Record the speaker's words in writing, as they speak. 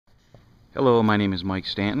Hello, my name is Mike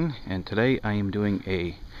Stanton, and today I am doing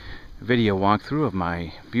a video walkthrough of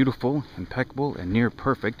my beautiful, impeccable, and near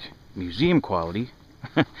perfect museum quality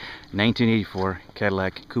 1984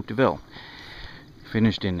 Cadillac Coupe Deville,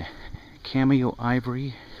 finished in cameo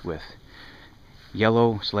ivory with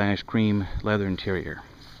yellow/cream leather interior.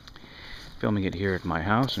 Filming it here at my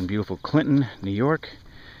house in beautiful Clinton, New York,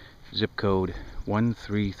 zip code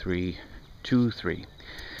 13323.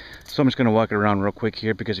 So I'm just going to walk it around real quick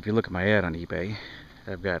here, because if you look at my ad on eBay,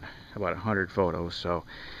 I've got about 100 photos, so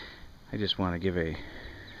I just want to give a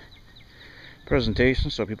presentation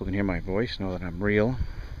so people can hear my voice, know that I'm real,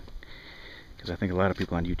 because I think a lot of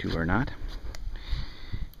people on YouTube are not.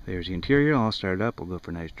 There's the interior, all started up. We'll go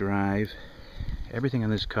for a nice drive. Everything on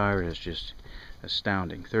this car is just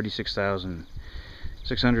astounding.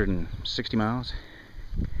 36,660 miles.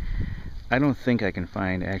 I don't think I can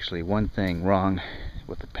find actually one thing wrong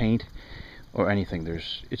with the paint or anything.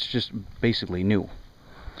 It's just basically new.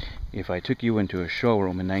 If I took you into a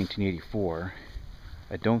showroom in 1984,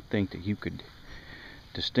 I don't think that you could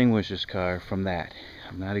distinguish this car from that.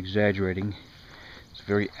 I'm not exaggerating. It's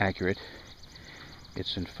very accurate.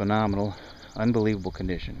 It's in phenomenal, unbelievable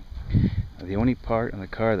condition. The only part on the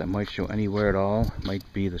car that might show any wear at all might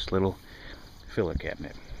be this little filler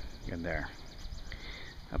cabinet in there.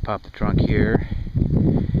 I popped the trunk here,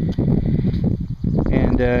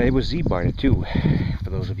 and it was Z-barred too. For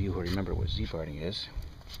those of you who remember what Z-barding is,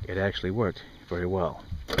 it actually worked very well.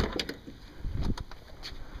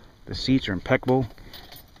 The seats are impeccable,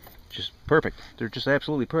 just perfect. They're just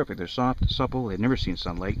absolutely perfect. They're soft, supple. They've never seen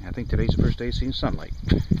sunlight. I think today's the first day seeing sunlight.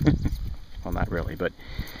 Well, not really, but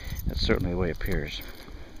that's certainly the way it appears.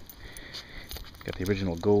 Got the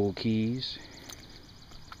original gold keys.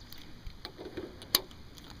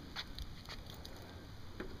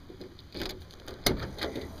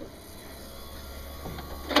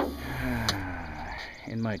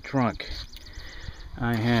 In my trunk,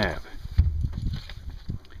 I have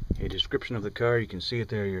a description of the car. You can see it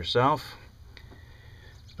there yourself.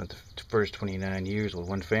 Spent the first 29 years with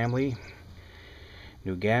one family.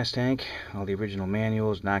 New gas tank, all the original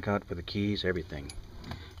manuals, knockout for the keys, everything.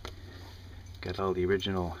 Got all the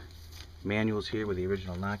original manuals here with the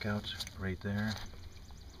original knockouts right there.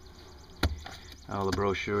 All the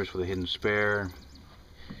brochures for the hidden spare.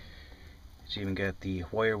 It's even got the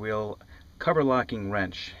wire wheel cover locking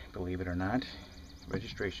wrench, believe it or not.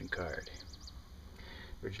 Registration card.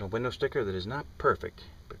 Original window sticker that is not perfect,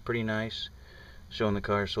 but pretty nice. Showing the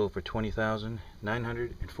car sold for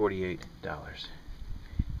 $20,948.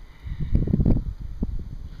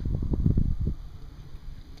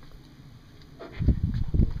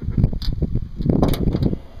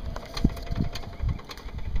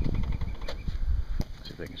 See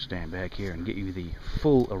if I can stand back here and get you the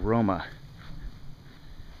full aroma.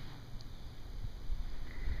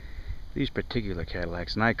 These particular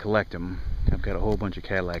Cadillacs, and I collect them. I've got a whole bunch of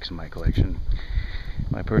Cadillacs in my collection,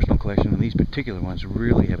 my personal collection, and these particular ones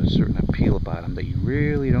really have a certain appeal about them that you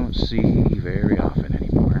really don't see very often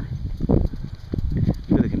anymore.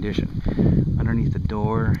 Look at the condition. Underneath the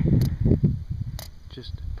door,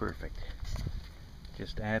 just perfect.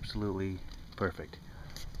 Just absolutely perfect.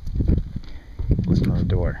 Listen to the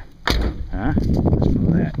door. Huh? Listen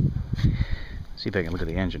to that. See if I can look at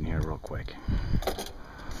the engine here real quick.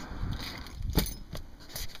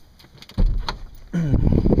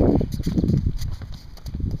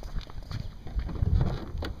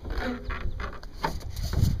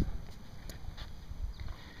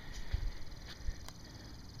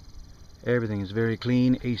 Everything is very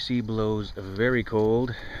clean. AC blows very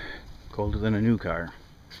cold, colder than a new car.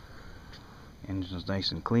 Engine is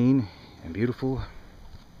nice and clean and beautiful.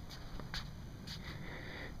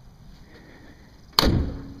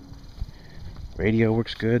 Radio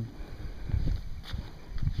works good.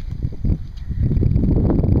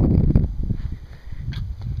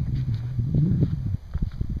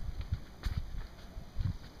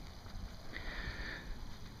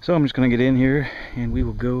 So I'm just going to get in here and we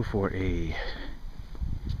will go for a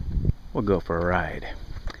ride.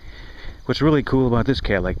 What's really cool about this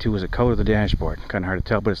Cadillac too is the color of the dashboard. Kind of hard to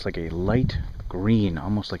tell, but it's like a light green,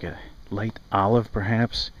 almost like a light olive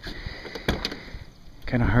perhaps.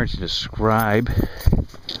 Kind of hard to describe,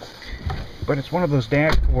 but it's one of those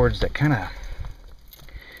dashboards that kind of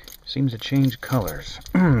seems to change colors.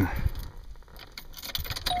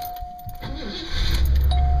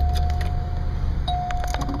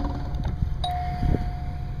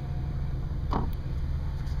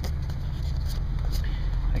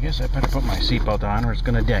 I guess I better put my seatbelt on or it's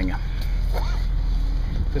gonna ding.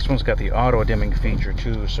 This one's got the auto dimming feature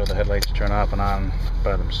too, so the headlights turn off and on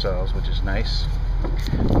by themselves, which is nice.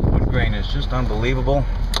 Wood drivetrain is just unbelievable.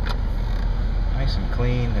 Nice and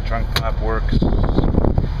clean. The trunk pop works.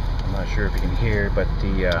 I'm not sure if you can hear, but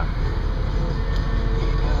the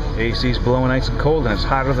AC's blowing nice and cold, and it's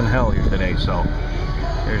hotter than hell here today. So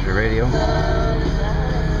here's your radio.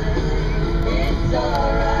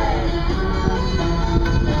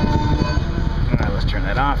 Alright, let's turn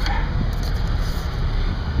that off.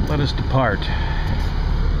 Let us depart.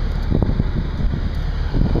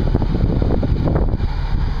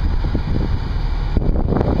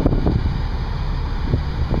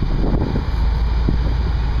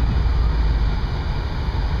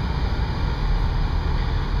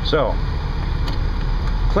 So,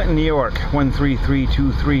 Clinton, New York,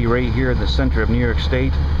 13323, right here in the center of New York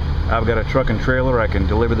State. I've got a truck and trailer. I can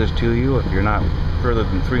deliver this to you if you're not further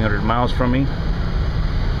than 300 miles from me.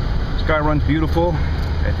 This car runs beautiful.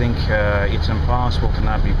 I think it's impossible to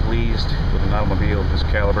not be pleased with an automobile of this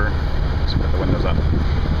caliber. Let's put the windows up.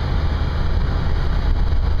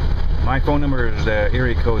 My phone number is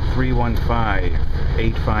area code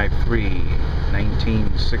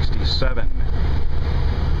 315-853-1967.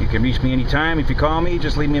 You can reach me anytime. If you call me,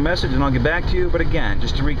 just leave me a message and I'll get back to you. But again,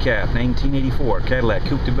 just to recap, 1984 Cadillac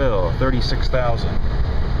Coupe Deville,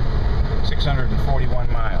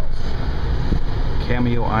 36,641 miles.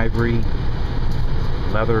 Cameo ivory,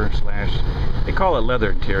 leather slash, they call it leather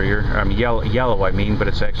interior. I mean yellow I mean, but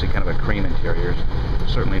it's actually kind of a cream interior.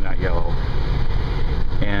 Certainly not yellow.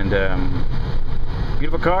 And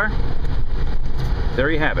beautiful car. There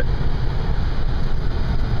you have it.